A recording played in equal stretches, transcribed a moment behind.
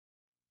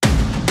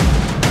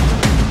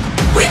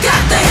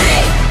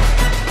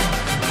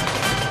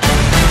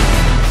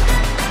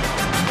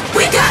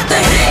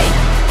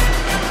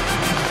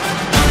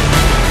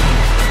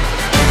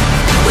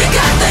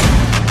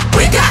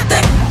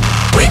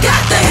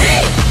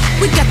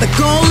We got the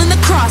goal in the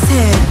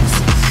crosshairs,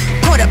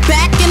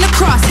 quarterback in the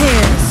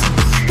crosshairs.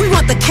 We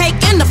want the cake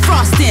and the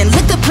frosting.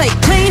 Lick the plate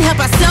clean, help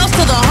ourselves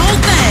to the whole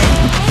thing.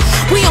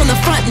 We on the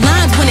front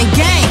lines winning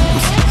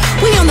games.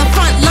 We on the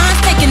front lines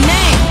taking names.